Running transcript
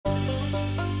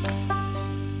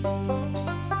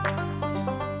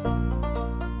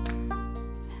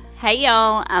Hey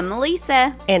y'all, I'm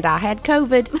Melissa. And I had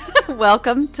COVID.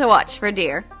 Welcome to Watch for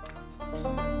Deer.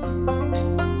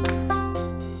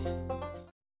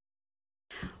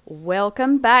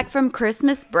 Welcome back from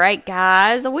Christmas break,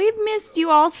 guys. We've missed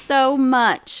you all so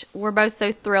much. We're both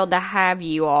so thrilled to have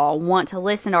you all want to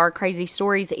listen to our crazy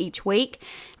stories each week.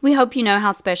 We hope you know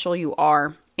how special you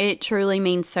are. It truly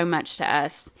means so much to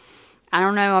us. I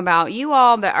don't know about you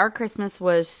all, but our Christmas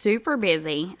was super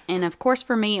busy. And of course,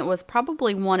 for me, it was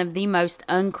probably one of the most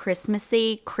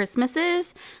un-Christmassy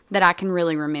Christmases that I can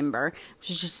really remember. It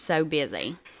was just so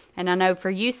busy. And I know for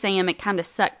you, Sam, it kind of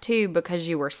sucked too because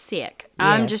you were sick. Yes.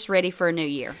 I'm just ready for a new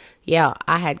year. Yeah,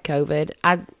 I had COVID.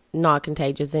 I'm not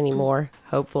contagious anymore,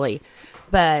 hopefully.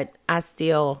 But I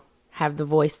still have the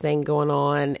voice thing going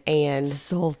on and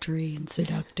sultry and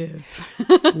seductive.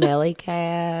 Smelly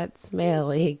cat.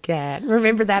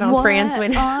 Remember that on Friends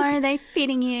when are they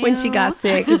feeding you? When she got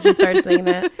sick and she started singing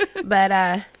that.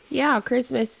 But yeah,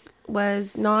 Christmas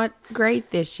was not great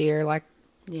this year.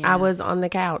 I was on the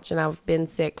couch and I've been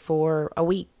sick for a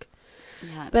week.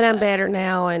 Yeah, but I'm better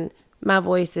now and my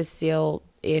voice is still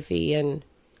iffy and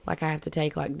I have to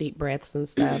take deep breaths and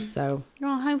stuff. So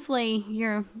well, hopefully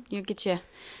you'll get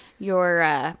your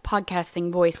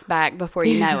podcasting voice back before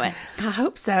you know it. I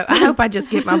hope so. I hope I just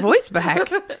get my voice back.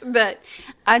 But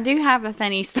I do have a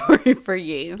funny story for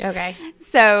you. Okay.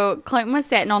 So Clinton was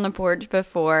sitting on the porch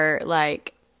before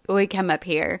we come up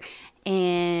here,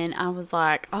 and I was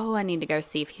like, oh, I need to go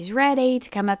see if he's ready to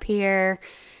come up here.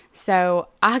 So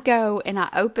I go and I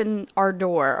open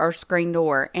our screen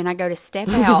door, and I go to step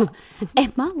out,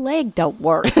 and my leg don't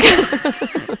work.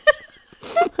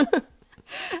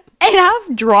 And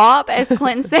I've dropped, as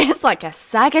Clinton says, like a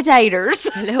sack of taters.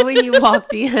 I know when you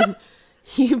walked in,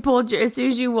 as soon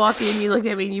as you walked in, you looked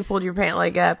at me and you pulled your pant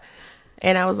leg up.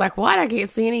 And I was like, what? I can't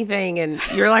see anything. And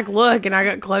you're like, look. And I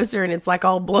got closer and it's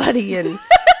all bloody and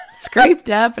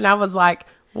scraped up. And I was like,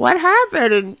 what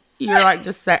happened? And you're like,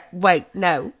 just say, wait,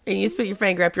 no. And you just put your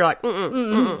finger up. You're like,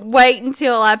 wait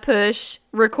until I push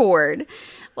record.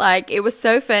 It was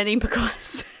so funny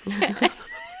because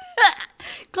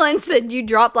Glenn said you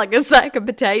dropped like a sack of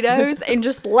potatoes and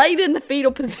just laid in the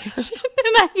fetal position.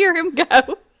 And I hear him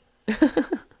go.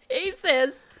 He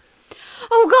says,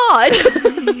 oh, God.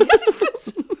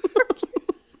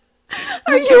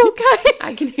 Are you okay?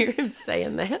 I can hear him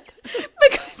saying that.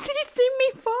 Because he's seen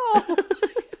me fall.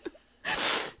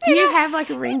 Do you have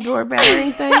a Ring doorbell or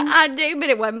anything? I do, but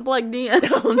it wasn't plugged in.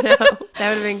 Oh, no. That would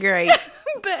have been great.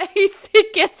 But he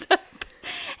gets up.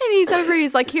 And he's over here,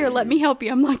 he's like, here, let me help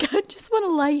you. I'm like, I just want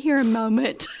to lay here a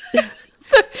moment.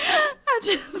 So I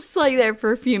just lay there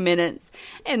for a few minutes.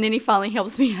 And then he finally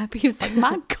helps me up. He was like,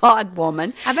 my God,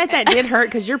 woman. I bet that did hurt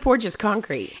because your porch is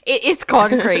concrete. It's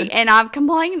concrete. And I've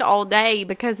complained all day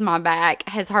because my back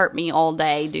has hurt me all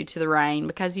day due to the rain.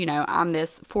 Because, I'm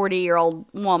this 40-year-old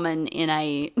woman in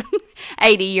a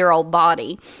 80-year-old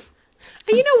body.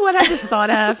 You know what I just thought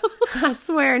of? I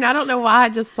swear, and I don't know why I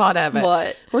just thought of it.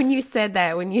 What? When you said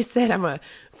I'm a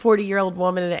 40-year-old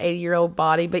woman in an 80-year-old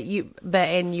body,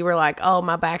 and you were like, oh,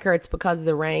 my back hurts because of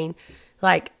the rain.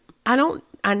 I know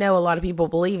a lot of people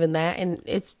believe in that, and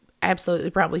it's absolutely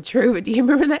probably true, but do you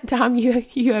remember that time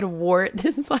you had a wart?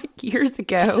 This is years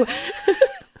ago.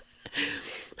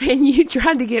 And you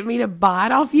tried to get me to buy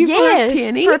it off you for a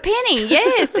penny? For a penny,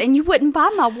 yes. And you wouldn't buy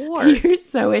my wart. You're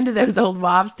so into those old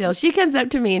wives' tales. She comes up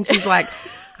to me and she's like,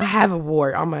 I have a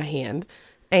wart on my hand.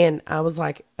 And I was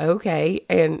like, okay.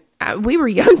 And we were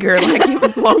younger. It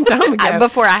was a long time ago.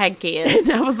 Before I had kids.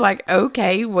 And I was like,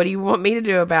 okay, what do you want me to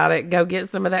do about it? Go get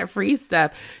some of that free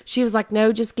stuff. She was like,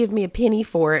 no, just give me a penny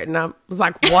for it. And I was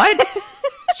like, what?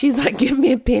 She's like, give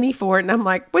me a penny for it. And I'm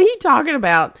like, what are you talking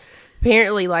about?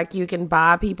 Apparently, you can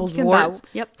buy people's warts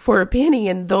for a penny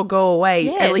and they'll go away.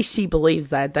 Yes. At least she believes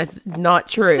that. That's not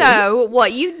true. So,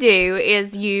 what you do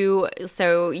is you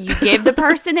give the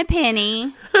person a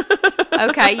penny.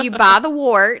 Okay, you buy the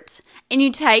wart and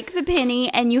you take the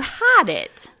penny and you hide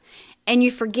it and you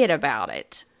forget about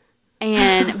it.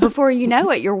 And before you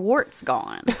know it, your wart's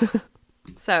gone.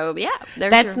 So, yeah.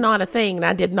 That's not a thing. And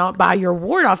I did not buy your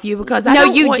wart off you because No,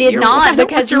 you did not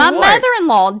because my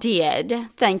mother-in-law did.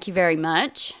 Thank you very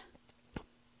much.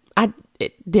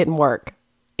 It didn't work.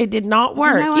 It did not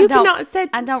work. No, you cannot say.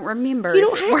 I don't remember. You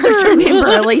don't have to remember,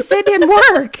 Elisa. It didn't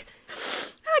work.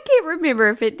 I can't remember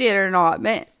if it did or not.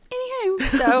 But,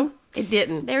 anywho, so. It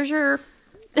didn't. There's your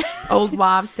old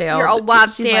wives' tale. Your old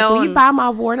wives' tale. She's like, will you buy my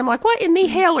wart? I'm like, what in the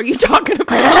hell are you talking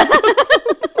about?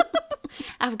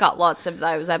 I've got lots of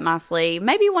those up my sleeve.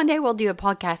 Maybe one day we'll do a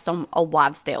podcast on old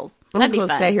wives' tales. I'm just going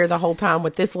to stay here the whole time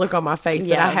with this look on my face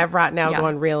that I have right now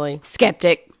going, really?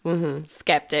 Skeptic.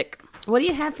 Skeptic. What do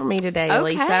you have for me today,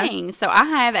 Lisa? Okay, so I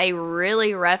have a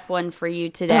really rough one for you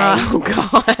today. Oh,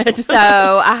 God. So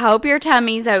I hope your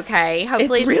tummy's okay.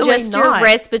 Hopefully it's really just your not.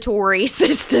 respiratory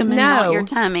system and not your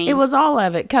tummy. It was all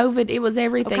of it. COVID, it was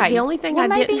everything. Okay. The only thing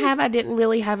Well, I didn't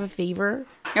really have a fever.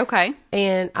 Okay.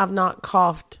 And I've not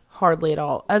coughed hardly at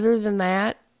all. Other than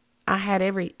that, I had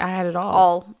it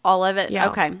all. All of it? Yeah.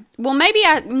 Okay. Well,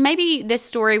 maybe this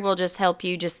story will just help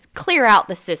you just clear out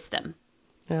the system.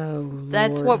 Oh,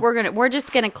 That's Lord. what we're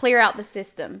just going to clear out the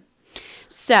system.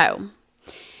 So,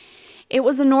 it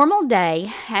was a normal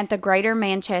day at the Greater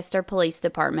Manchester Police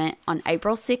Department on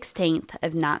April 16th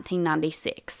of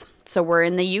 1996. So, we're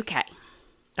in the UK.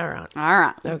 All right. All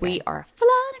right. Okay. We are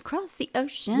flying across the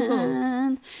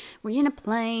ocean. We're in a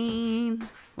plane.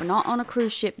 We're not on a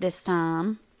cruise ship this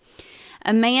time.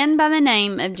 A man by the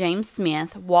name of James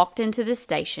Smith walked into the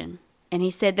station, and he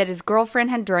said that his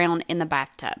girlfriend had drowned in the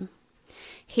bathtub.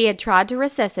 He had tried to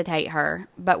resuscitate her,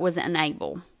 but was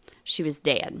unable. She was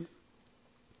dead.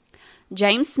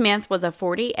 James Smith was a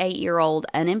 48-year-old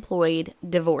unemployed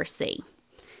divorcee.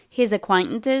 His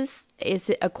acquaintances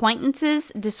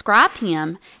described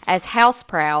him as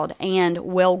house-proud and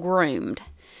well-groomed.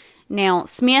 Now,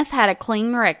 Smith had a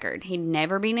clean record. He'd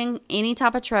never been in any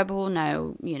type of trouble,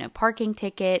 no, parking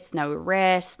tickets, no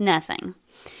arrests, nothing.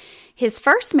 His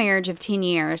first marriage of 10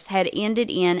 years had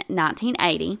ended in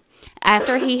 1980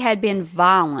 after he had been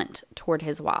violent toward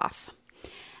his wife.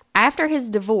 After his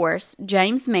divorce,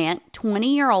 James met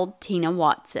 20-year-old Tina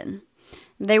Watson.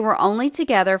 They were only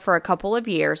together for a couple of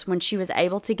years when she was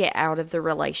able to get out of the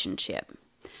relationship.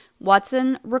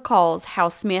 Watson recalls how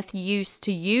Smith used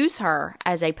to use her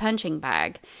as a punching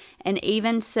bag and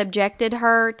even subjected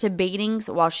her to beatings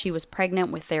while she was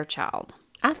pregnant with their child.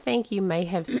 I think you may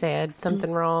have said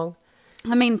something wrong.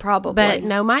 I mean, probably. But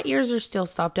no, my ears are still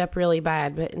stopped up really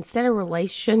bad. But instead of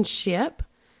relationship,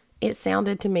 it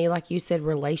sounded to me like you said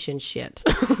relationship.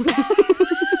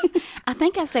 I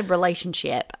think I said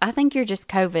relationship. I think you're just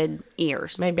COVID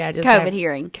ears. Maybe I just COVID have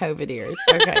hearing. COVID ears.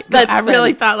 Okay. That's I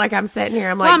really funny. thought like I'm sitting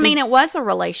here. I'm like, Well, I mean, it was a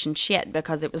relationship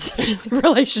because it was a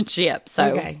relationship.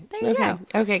 So okay. there you Okay.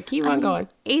 go. Okay. Keep on going.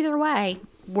 Either way,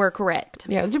 we're correct.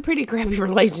 Yeah, it was a pretty crappy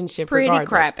relationship. Pretty regardless.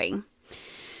 crappy.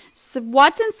 So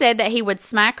Watson said that he would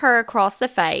smack her across the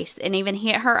face and even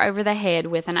hit her over the head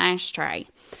with an ashtray.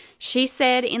 She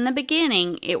said in the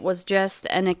beginning it was just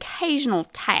an occasional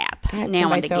tap I had now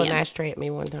somebody and throw an again. ashtray at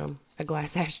me one time. A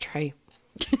glass ashtray.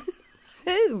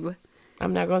 Who?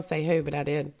 I'm not going to say who, but I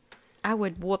did. I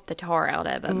would whoop the tar out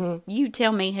of him. You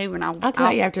tell me who, and I'll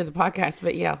tell you after the podcast,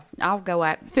 but yeah. I'll go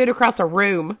out. Threw it across a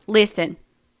room. Listen,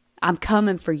 I'm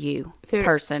coming for you,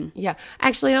 person. Yeah.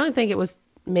 Actually, I don't think it was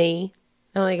me.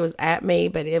 I don't think it was at me,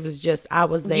 but it was just, I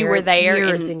was there. You were there,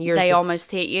 years and and years. they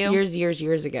almost hit you. Years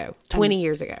ago. 20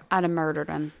 years ago. I'd have murdered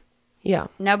him. Yeah.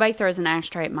 Nobody throws an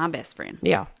ashtray at my best friend.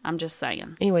 Yeah. I'm just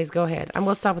saying. Anyways, go ahead. I'm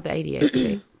going to stop with the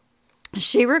ADHD.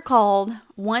 She recalled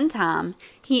one time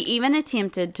he even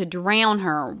attempted to drown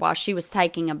her while she was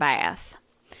taking a bath.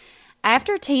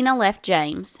 After Tina left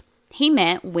James, he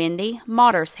met Wendy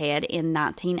Mottershead in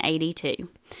 1982.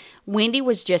 Wendy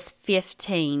was just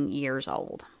 15 years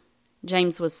old.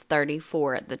 James was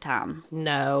 34 at the time.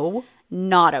 No.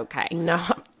 Not okay. No.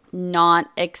 Not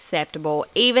acceptable,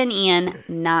 even in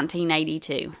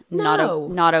 1982. No.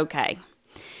 Not okay.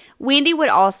 Wendy would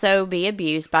also be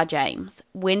abused by James.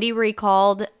 Wendy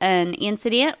recalled an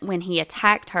incident when he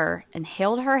attacked her and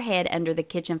held her head under the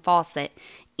kitchen faucet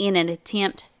in an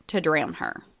attempt to drown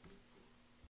her.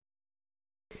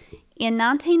 In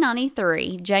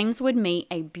 1993, James would meet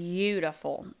a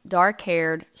beautiful,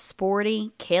 dark-haired,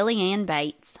 sporty Kellyanne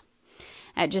Bates.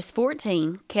 At just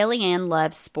 14, Kellyanne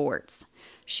loved sports.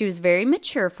 She was very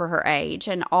mature for her age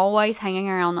and always hanging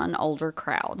around an older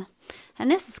crowd. And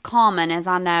this is common, as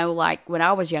I know, like when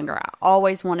I was younger, I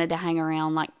always wanted to hang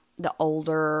around like the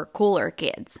older, cooler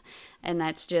kids. And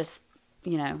that's just,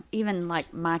 even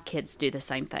like my kids do the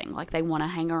same thing. Like they want to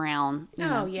hang around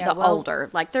the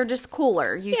older. Like they're just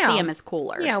cooler. You see them as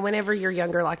cooler. Yeah, whenever you're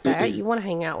younger like that, you want to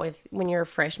hang out with, when you're a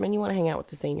freshman, you want to hang out with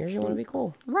the seniors. You want to be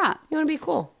cool. Right. You want to be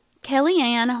cool.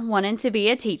 Kellyanne wanted to be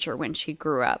a teacher when she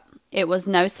grew up. It was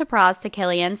no surprise to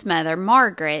Kellyanne's mother,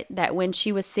 Margaret, that when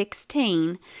she was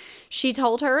 16, she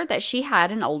told her that she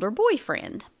had an older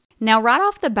boyfriend. Now, right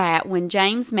off the bat, when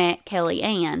James met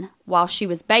Kellyanne while she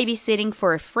was babysitting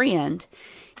for a friend,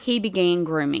 he began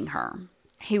grooming her.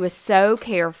 He was so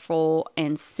careful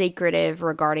and secretive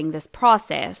regarding this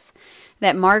process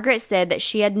that Margaret said that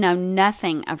she had known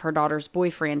nothing of her daughter's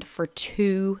boyfriend for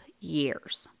 2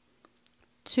 years.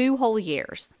 2 whole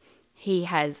years. He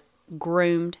has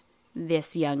groomed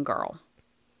this young girl.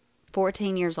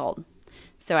 14 years old.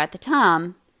 So at the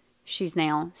time, she's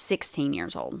now 16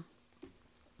 years old.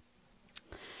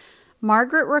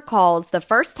 Margaret recalls the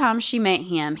first time she met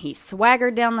him, he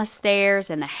swaggered down the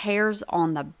stairs and the hairs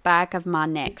on the back of my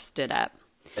neck stood up.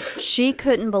 She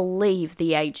couldn't believe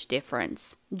the age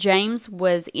difference. James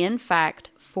was, in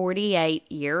fact,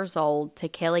 48 years old to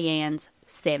Kellyanne's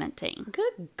 17.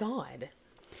 Good God.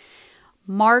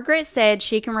 Margaret said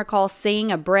she can recall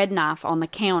seeing a bread knife on the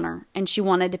counter, and she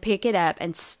wanted to pick it up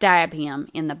and stab him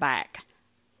in the back.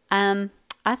 I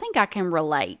think I can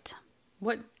relate.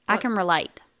 What? I can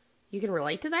relate. You can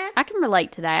relate to that? I can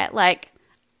relate to that. Like,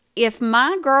 if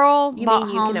my girl You bought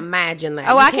mean you home, can imagine that?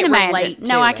 oh, You I can't can imagine. relate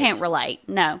No, to I it. can't relate.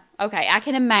 No, okay, I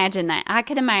can imagine that. I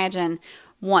can imagine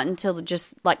wanting to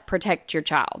just like protect your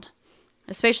child,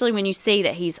 especially when you see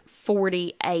that he's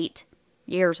 48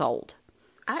 years old.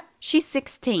 She's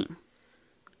 16.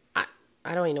 I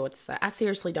don't even know what to say. I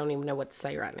seriously don't even know what to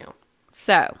say right now.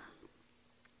 So,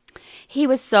 he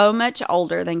was so much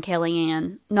older than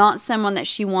Kellyanne, not someone that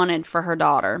she wanted for her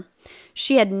daughter.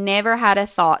 She had never had a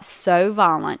thought so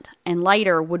violent and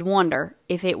later would wonder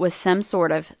if it was some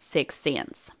sort of sixth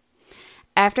sense.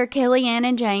 After Kellyanne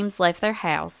and James left their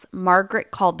house, Margaret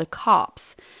called the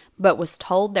cops, but was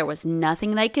told there was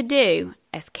nothing they could do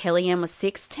as Kellyanne was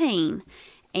 16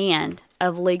 and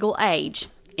of legal age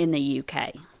in the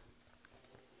UK.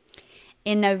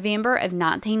 In November of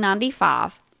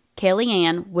 1995,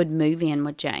 Kellyanne would move in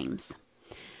with James.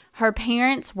 Her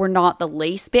parents were not the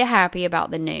least bit happy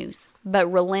about the news,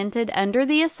 but relented under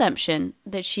the assumption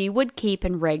that she would keep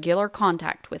in regular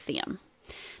contact with them.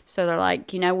 So they're like,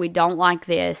 we don't like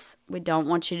this. We don't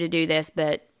want you to do this,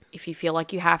 but if you feel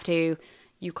like you have to,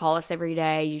 you call us every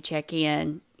day, you check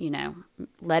in,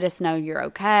 let us know you're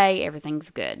okay,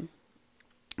 everything's good.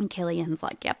 And Kellyanne's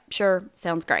like, yep, sure,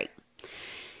 sounds great.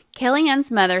 Kellyanne's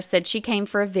mother said she came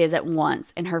for a visit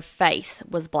once and her face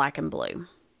was black and blue.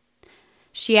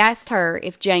 She asked her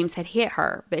if James had hit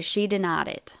her, but she denied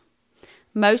it.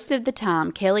 Most of the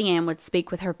time, Kellyanne would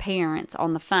speak with her parents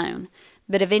on the phone,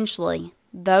 but eventually,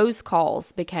 those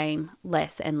calls became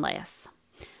less and less.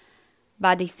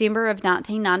 By December of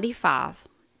 1995,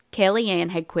 Kellyanne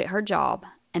had quit her job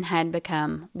and had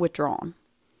become withdrawn.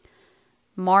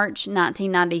 March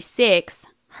 1996,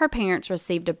 her parents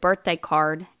received a birthday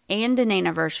card and an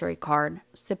anniversary card,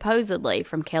 supposedly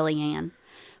from Kellyanne,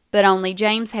 but only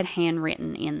James had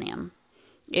handwritten in them.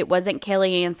 It wasn't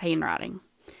Kellyanne's handwriting.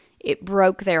 It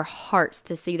broke their hearts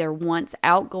to see their once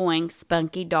outgoing,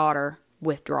 spunky daughter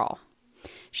withdraw.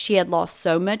 She had lost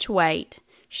so much weight,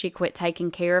 she quit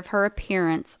taking care of her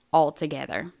appearance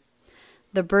altogether.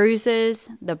 The bruises,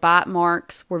 the bite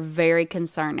marks were very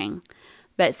concerning,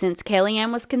 but since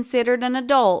Kellyanne was considered an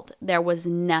adult, there was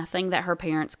nothing that her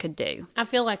parents could do. I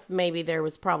feel like maybe there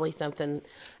was probably something.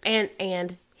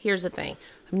 And here's the thing.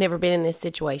 I've never been in this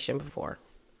situation before,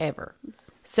 ever.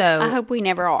 So I hope we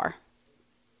never are.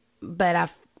 But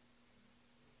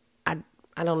I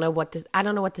don't know what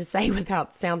to say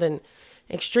without sounding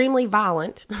extremely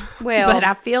violent. Well, but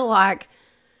I feel like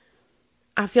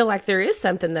there is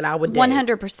something that I would do.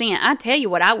 100%. I tell you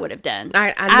what I would have done.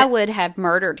 I would have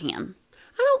murdered him.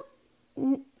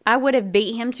 I would have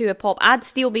beat him to a pulp. I'd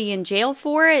still be in jail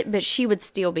for it, but she would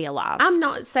still be alive. I'm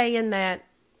not saying that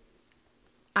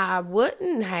I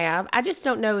wouldn't have. I just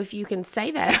don't know if you can say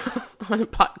that on a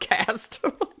podcast.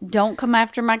 Don't come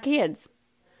after my kids.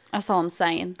 That's all I'm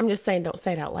saying. I'm just saying don't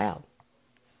say it out loud.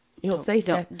 You don't say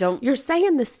stuff. Don't. You're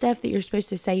saying the stuff that you're supposed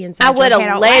to say inside I would your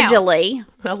head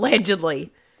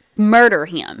allegedly murder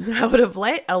him. him. I would have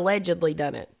allegedly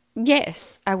done it.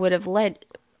 Yes, I would have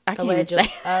I can't even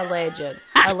say.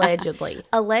 Allegedly.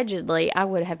 Allegedly, I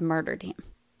would have murdered him.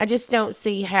 I just don't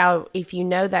see how, if you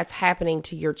know that's happening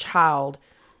to your child,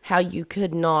 how you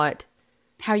could not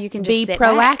How you can just be sit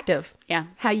proactive. back. Yeah.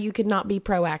 How you could not be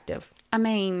proactive. I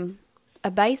mean, a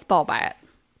baseball bat.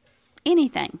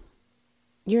 Anything.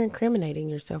 You're incriminating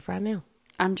yourself right now.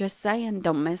 I'm just saying,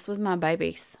 don't mess with my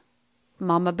babies.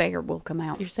 Mama Bear will come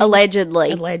out. You're saying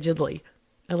Allegedly. Allegedly.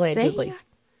 See, I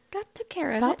got took care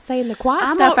of it. Stop saying the quiet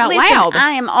stuff out loud.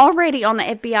 I am already on the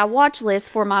FBI watch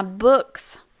list for my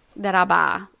books that I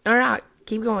buy. All right.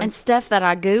 Keep going. And stuff that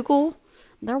I Google.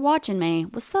 They're watching me.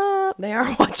 What's up? They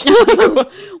are watching you.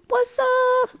 What's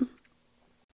up?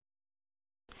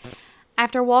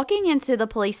 After walking into the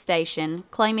police station,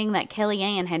 claiming that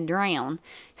Kellyanne had drowned,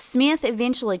 Smith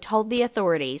eventually told the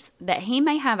authorities that he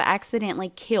may have accidentally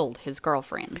killed his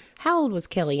girlfriend. How old was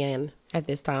Kellyanne at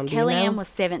this time? Kellyanne was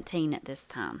 17 at this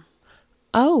time.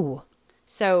 Oh.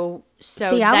 So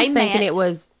See, I was thinking it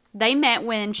was... They met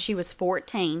when she was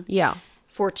 14. Yeah.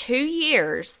 For 2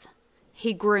 years,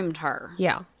 he groomed her.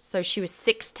 Yeah. So she was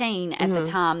 16 at the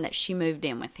time that she moved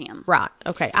in with him. Right.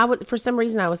 Okay. For some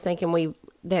reason I was thinking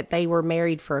that they were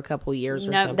married for a couple years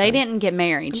or No, something. they didn't get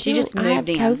married. She just moved I have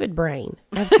in. COVID brain.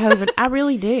 I have COVID. I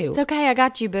really do. It's okay. I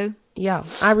got you, boo. Yeah,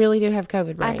 I really do have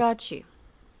COVID brain. I got you.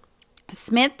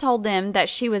 Smith told them that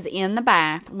she was in the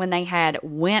bath when they had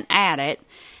went at it,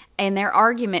 and their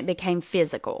argument became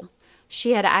physical.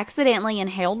 She had accidentally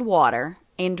inhaled water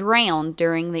and drowned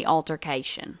during the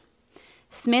altercation.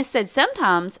 Smith said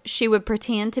sometimes she would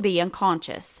pretend to be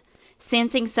unconscious.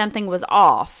 Sensing something was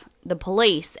off, the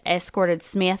police escorted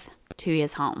Smith to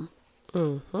his home.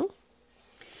 Mm-hmm.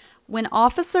 When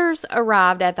officers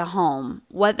arrived at the home,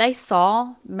 what they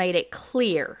saw made it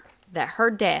clear that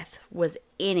her death was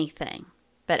anything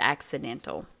but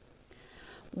accidental.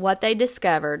 What they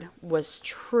discovered was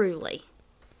truly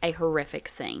a horrific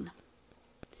scene.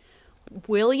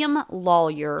 William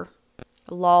Lawler,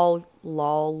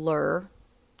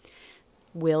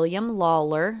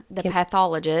 the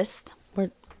pathologist.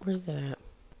 Where's that at?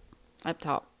 Up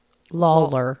top.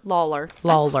 Lawler. Lawler.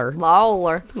 Lawler.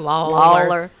 Lawler.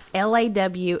 Lawler.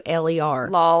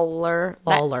 Lawler.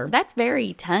 Lawler. That's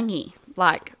very tonguey.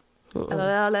 Like,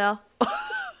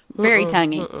 very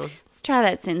tonguey. Let's try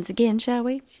that sentence again, shall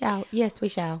we? Shall. Yes, we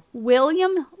shall.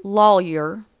 William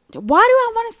Lawler. Why do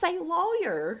I want to say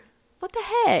lawyer? What the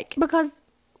heck? Because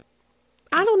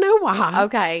I don't know why.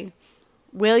 Okay.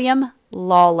 William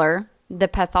Lawler, the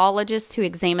pathologist who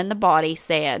examined the body,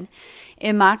 said,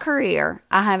 "In my career,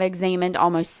 I have examined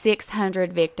almost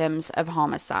 600 victims of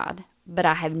homicide, but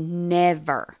I have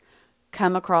never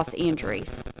come across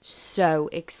injuries so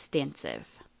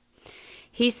extensive."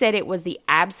 He said it was the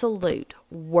absolute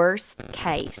worst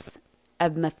case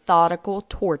of methodical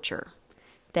torture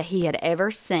that he had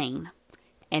ever seen,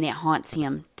 and it haunts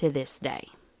him to this day.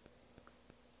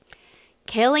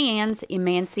 Kellyanne's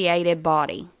emaciated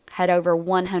body had over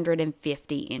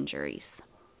 150 injuries.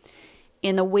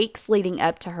 In the weeks leading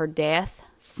up to her death,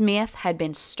 Smith had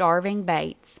been starving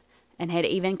Bates and had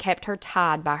even kept her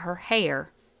tied by her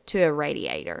hair to a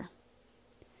radiator.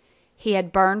 He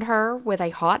had burned her with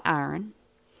a hot iron,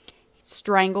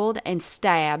 strangled and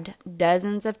stabbed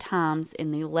dozens of times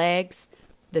in the legs,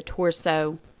 the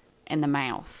torso, and the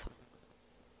mouth.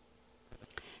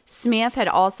 Smith had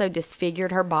also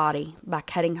disfigured her body by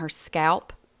cutting her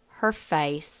scalp, her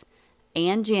face,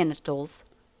 and genitals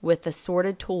with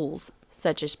assorted tools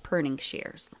such as pruning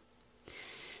shears.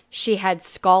 She had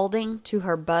scalding to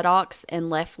her buttocks and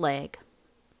left leg,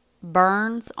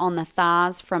 burns on the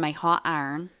thighs from a hot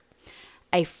iron,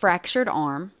 a fractured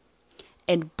arm,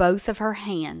 and both of her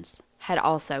hands had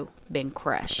also been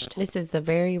crushed. This is the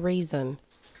very reason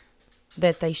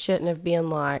that they shouldn't have been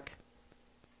like,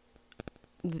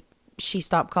 she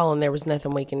stopped calling, there was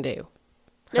nothing we can do.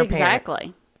 Her Exactly.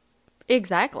 parents.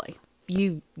 Exactly.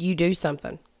 You do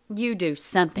something. You do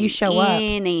something. You show up.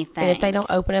 Anything. And if they don't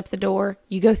open up the door,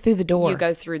 you go through the door. You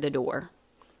go through the door.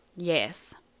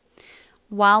 Yes.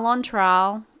 While on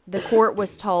trial, the court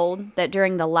was told that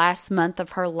during the last month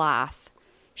of her life,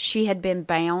 she had been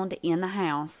bound in the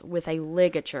house with a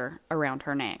ligature around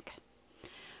her neck.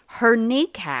 Her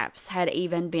kneecaps had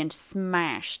even been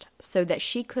smashed so that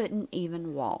she couldn't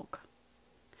even walk.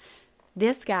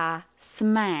 This guy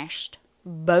smashed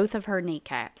both of her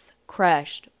kneecaps,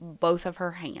 crushed both of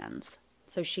her hands,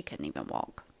 so she couldn't even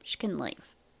walk. She couldn't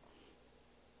leave.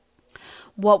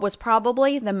 What was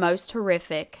probably the most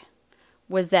horrific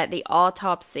was that after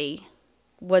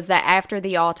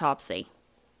the autopsy,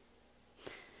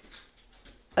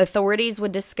 authorities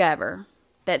would discover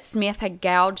that Smith had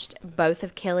gouged both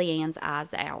of Kellyanne's eyes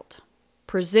out,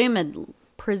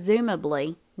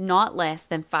 presumably not less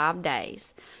than 5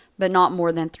 days, but not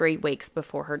more than 3 weeks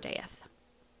before her death.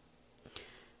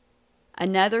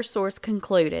 Another source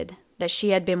concluded that she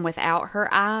had been without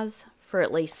her eyes for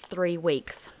at least 3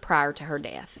 weeks prior to her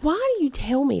death. Why do you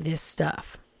tell me this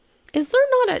stuff? Is there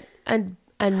not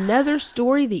another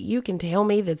story that you can tell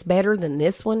me that's better than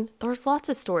this one? There's lots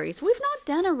of stories. We've not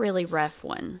done a really rough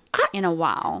one in a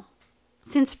while.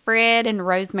 Since Fred and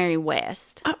Rosemary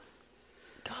West. God.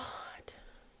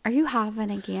 Are you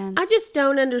having again? I just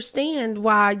don't understand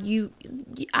why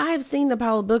I have seen the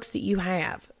pile of books that you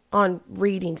have on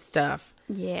reading stuff.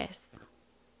 Yes.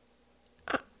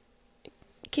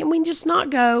 Can we just not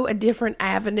go a different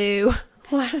avenue?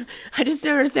 I just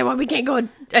don't understand why we can't go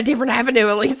a different avenue,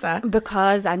 Elisa.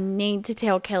 Because I need to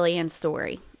tell Kellyanne's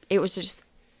story. It was just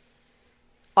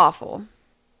awful.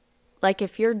 Like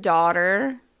if your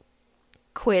daughter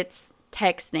quits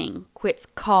texting, quits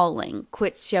calling,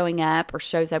 quits showing up, or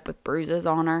shows up with bruises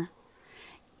on her,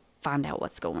 find out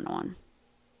what's going on.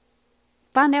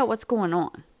 Find out what's going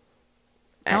on.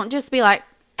 Don't just be like,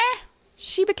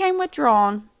 she became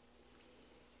withdrawn.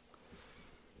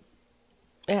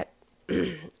 I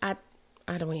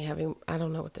don't even have I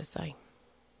don't know what to say.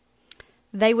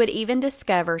 They would even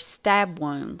discover stab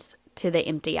wounds to the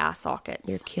empty eye sockets.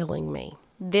 You're killing me.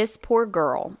 This poor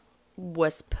girl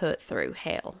was put through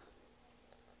hell.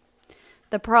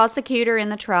 The prosecutor in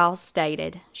the trial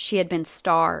stated she had been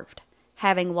starved,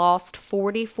 having lost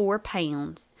 44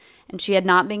 pounds, and she had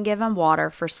not been given water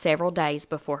for several days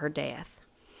before her death.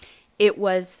 It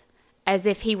was as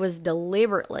if he was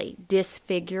deliberately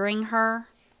disfiguring her,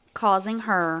 causing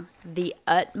her the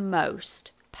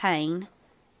utmost pain,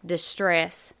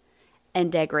 distress,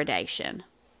 and degradation.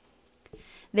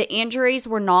 The injuries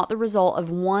were not the result of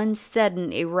one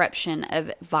sudden eruption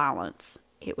of violence.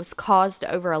 It was caused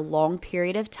over a long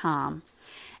period of time,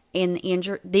 and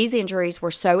these injuries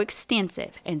were so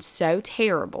extensive and so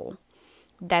terrible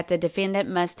that the defendant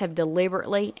must have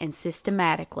deliberately and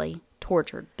systematically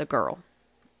tortured the girl.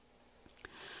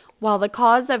 While the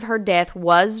cause of her death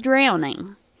was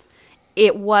drowning,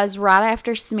 it was right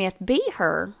after Smith beat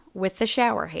her with the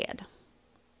shower head.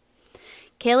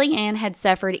 Kelly Ann had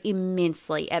suffered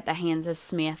immensely at the hands of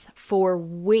Smith for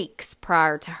weeks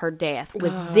prior to her death,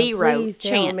 with zero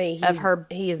chance of her.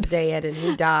 He is dead, and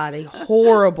he died a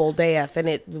horrible death, and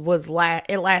it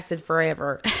lasted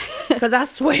forever. Because I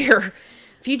swear,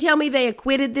 if you tell me they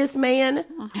acquitted this man,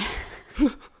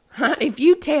 if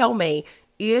you tell me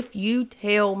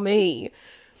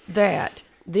that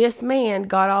this man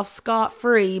got off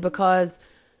scot-free because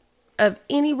of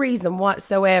any reason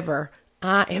whatsoever,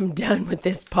 I am done with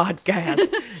this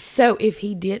podcast. So if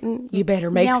he didn't, you better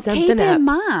make something up. Now, keep in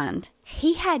mind,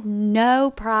 he had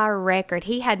no prior record.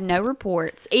 He had no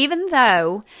reports, even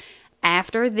though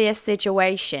after this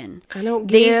situation, I don't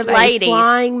give a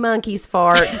flying monkey's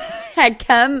fart. Had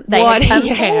come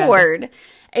forward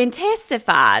and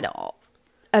testified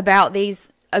about these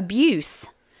abuse.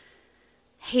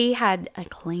 He had a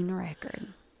clean record.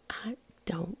 I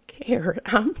don't care.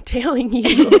 I'm telling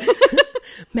you.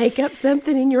 Make up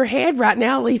something in your head right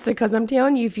now, Lisa, because I'm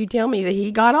telling you, if you tell me that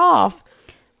he got off.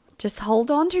 Just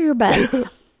hold on to your butts.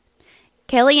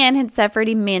 Kelly Ann had suffered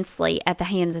immensely at the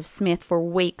hands of Smith for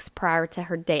weeks prior to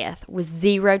her death, with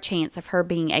zero chance of her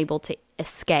being able to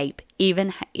escape,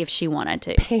 even if she wanted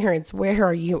to. Parents, where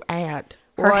are you at?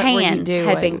 Her hands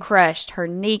had been crushed. Her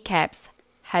kneecaps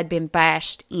had been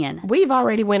bashed in. We've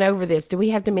already went over this. Do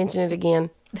we have to mention it again?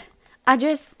 I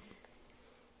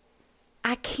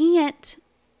can't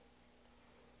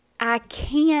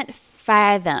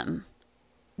fathom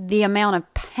the amount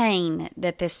of pain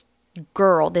that this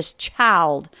girl, this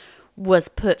child, was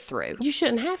put through. You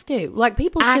shouldn't have to. Like,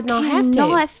 people should not have to. I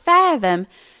cannot fathom.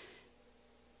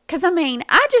 Because,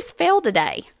 I just fell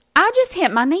today. I just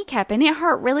hit my kneecap, and it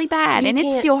hurt really bad, and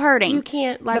it's still hurting. You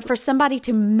can't, But for somebody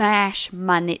to mash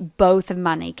both of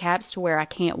my kneecaps to where I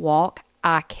can't walk,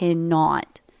 I cannot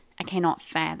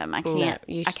fathom. I can't.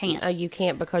 No, I can't. You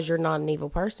can't because you're not an evil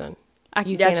person.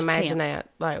 You I can't imagine that.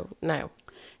 No.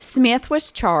 Smith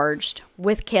was charged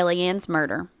with Kelly Ann's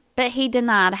murder, but he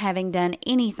denied having done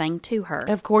anything to her.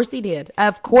 Of course he did.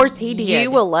 You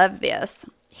will love this.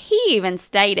 He even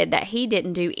stated that he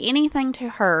didn't do anything to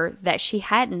her that she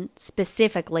hadn't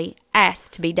specifically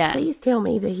asked to be done. Please tell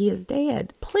me that he is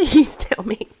dead. Please tell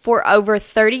me. For over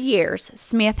 30 years,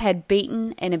 Smith had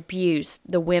beaten and abused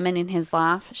the women in his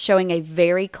life, showing a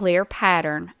very clear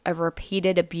pattern of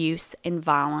repeated abuse and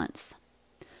violence.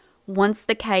 Once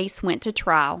the case went to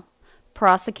trial,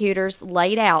 prosecutors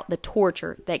laid out the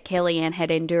torture that Kelly Ann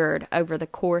had endured over the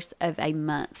course of a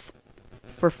month,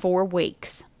 for 4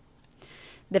 weeks.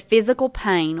 The physical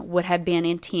pain would have been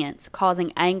intense,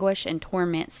 causing anguish and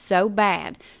torment so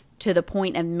bad to the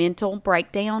point of mental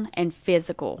breakdown and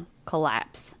physical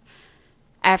collapse.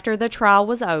 After the trial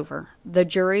was over, the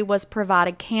jury was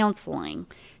provided counseling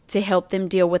to help them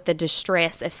deal with the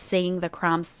distress of seeing the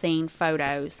crime scene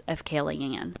photos of Kelly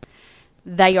Ann.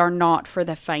 They are not for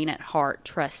the faint at heart,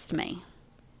 trust me.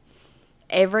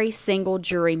 Every single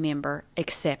jury member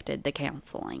accepted the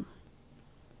counseling.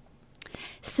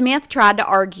 Smith tried to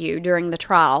argue during the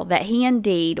trial that he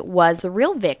indeed was the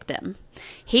real victim.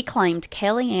 He claimed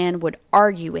Kelly Ann would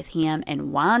argue with him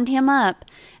and wind him up,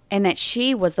 and that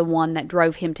she was the one that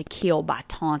drove him to kill by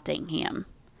taunting him.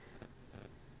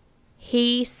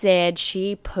 He said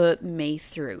she put me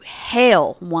through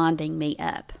hell winding me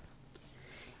up.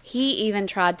 He even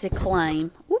tried to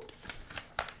claim,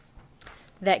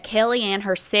 that Kelly Ann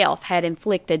herself had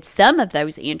inflicted some of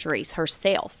those injuries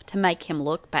herself to make him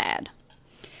look bad.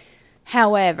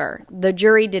 However, the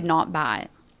jury did not buy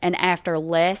it, and after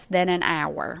less than an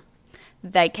hour,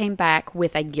 they came back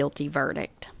with a guilty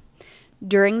verdict.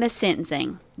 During the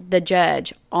sentencing, the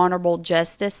judge, Honorable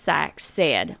Justice Sachs,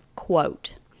 said,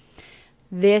 quote,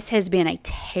 "This has been a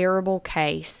terrible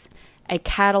case, a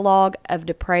catalog of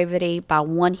depravity by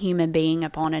one human being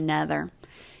upon another.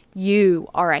 You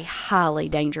are a highly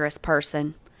dangerous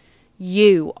person.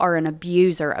 You are an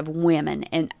abuser of women,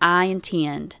 and I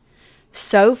intend,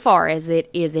 so far as it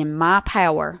is in my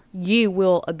power, you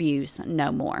will abuse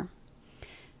no more."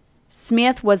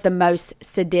 Smith was the most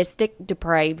sadistic,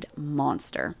 depraved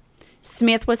monster.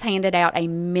 Smith was handed out a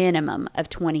minimum of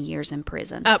 20 years in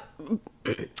prison.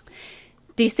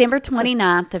 December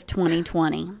 29th of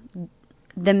 2020,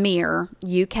 the Mirror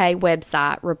UK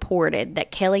website reported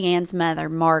that Kellyanne's mother,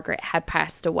 Margaret, had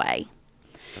passed away.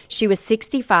 She was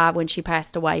 65 when she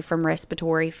passed away from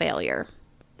respiratory failure.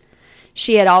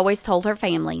 She had always told her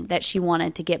family that she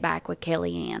wanted to get back with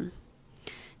Kellyanne.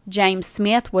 James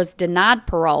Smith was denied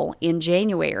parole in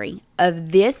January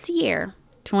of this year,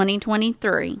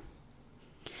 2023,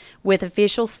 with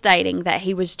officials stating that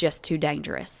he was just too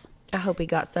dangerous. I hope he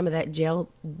got some of that jail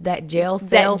That jail justice.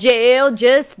 That jail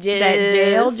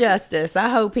justice. I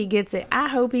hope he gets it. I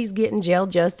hope he's getting jail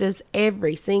justice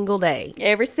every single day.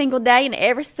 Every single day and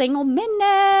every single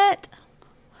minute.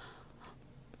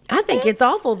 I think it's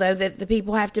awful, though, that the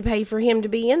people have to pay for him to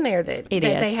be in there. That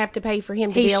they have to pay for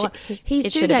him to be alive.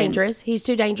 He's too dangerous. He's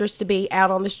too dangerous to be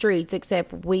out on the streets,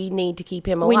 except we need to keep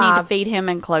him alive. We need to feed him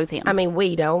and clothe him. I mean,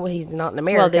 we don't. He's not in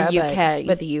America. Well, the UK.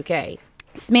 But the UK.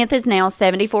 Smith is now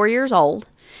 74 years old,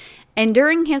 and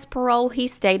during his parole, he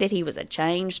stated he was a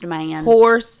changed man.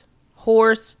 Horse,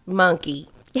 monkey.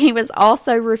 He was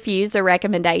also refused a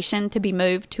recommendation to be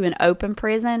moved to an open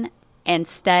prison and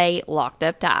stay locked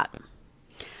up tight.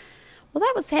 Well,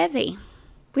 that was heavy.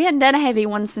 We hadn't done a heavy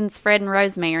one since Fred and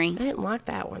Rosemary. I didn't like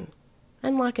that one. I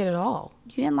didn't like it at all.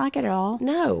 You didn't like it at all?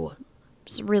 No. It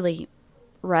was really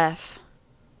rough.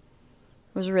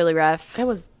 It was really rough. It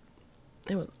was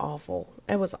awful.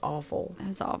 It was awful. It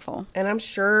was awful. And I'm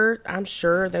sure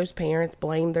those parents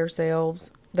blamed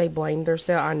themselves. They blamed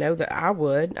themselves. I know that I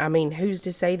would. I mean, who's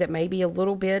to say that maybe a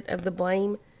little bit of the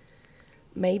blame,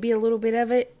 maybe a little bit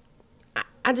of it,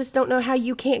 I just don't know how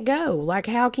you can't go. Like,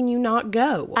 how can you not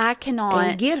go? I cannot.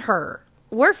 And get her.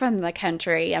 We're from the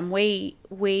country, and we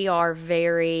are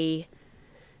very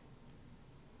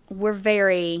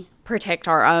protect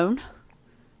our own,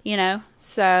 you know?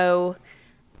 So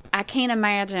I can't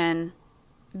imagine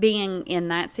being in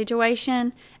that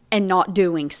situation and not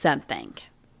doing something.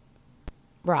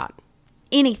 Right.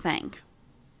 Anything.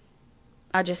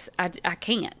 I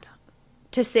can't.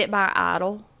 To sit by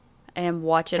idle and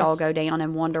watch it all go down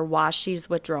and wonder why she's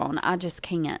withdrawn. I just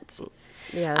can't.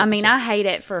 Yeah. I mean, I hate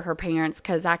it for her parents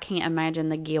because I can't imagine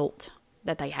the guilt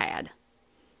that they had.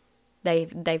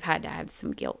 They've had to have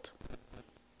some guilt.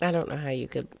 I don't know how you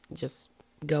could just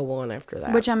go on after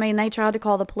that. Which, I mean, they tried to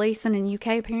call the police, and in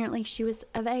UK, apparently, she was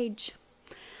of age.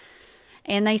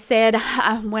 And they said,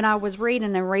 when I was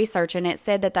reading and researching, it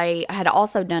said that they had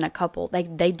also done a couple.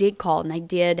 They did call, and they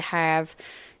did have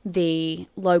the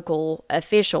local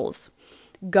officials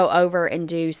go over and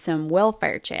do some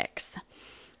welfare checks.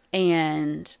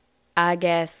 And I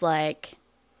guess, like,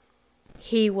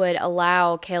 he would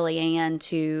allow Kellyanne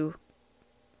to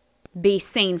be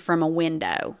seen from a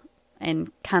window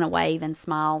and kind of wave and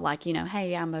smile like, you know,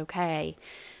 hey, I'm okay.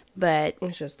 But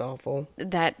it's just awful.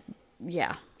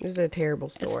 Yeah. It was a terrible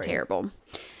story. It's terrible.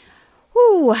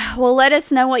 Whew. Well, let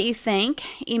us know what you think.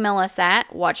 Email us at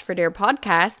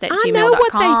watchfordearpodcast@gmail.com. I know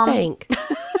what they think.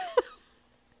 I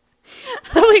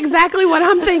know exactly what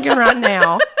I'm thinking right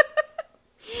now.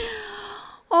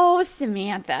 Oh,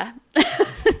 Samantha.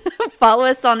 Follow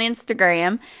us on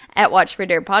Instagram at Watch for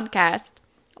Dear Podcast.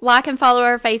 Like and follow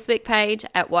our Facebook page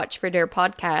at Watch for Dear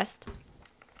Podcast.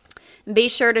 Be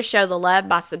sure to show the love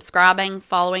by subscribing,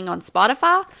 following on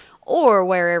Spotify, or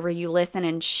wherever you listen,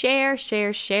 and share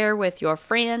with your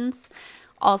friends.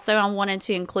 Also, I wanted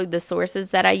to include the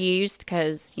sources that I used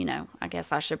because, you know, I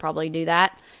guess I should probably do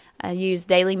that. I used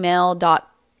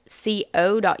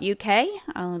dailymail.co.uk.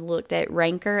 I looked at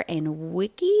Ranker and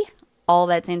Wiki,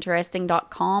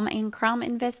 allthat'sinteresting.com, and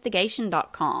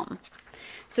crimeinvestigation.com.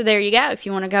 So there you go. If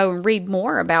you want to go and read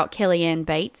more about Kellyanne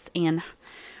Bates and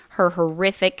her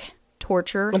horrific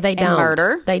torture and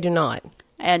murder. They do not.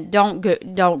 And don't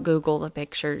Google the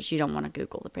pictures. You don't want to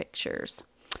Google the pictures.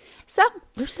 So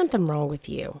there's something wrong with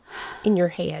you in your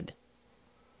head.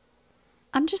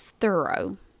 I'm just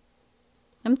thorough.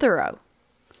 I'm thorough.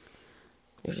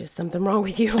 There's just something wrong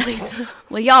with you, Lisa.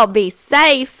 Well, y'all be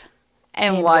safe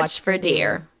and watch for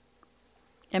deer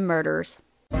and murderers.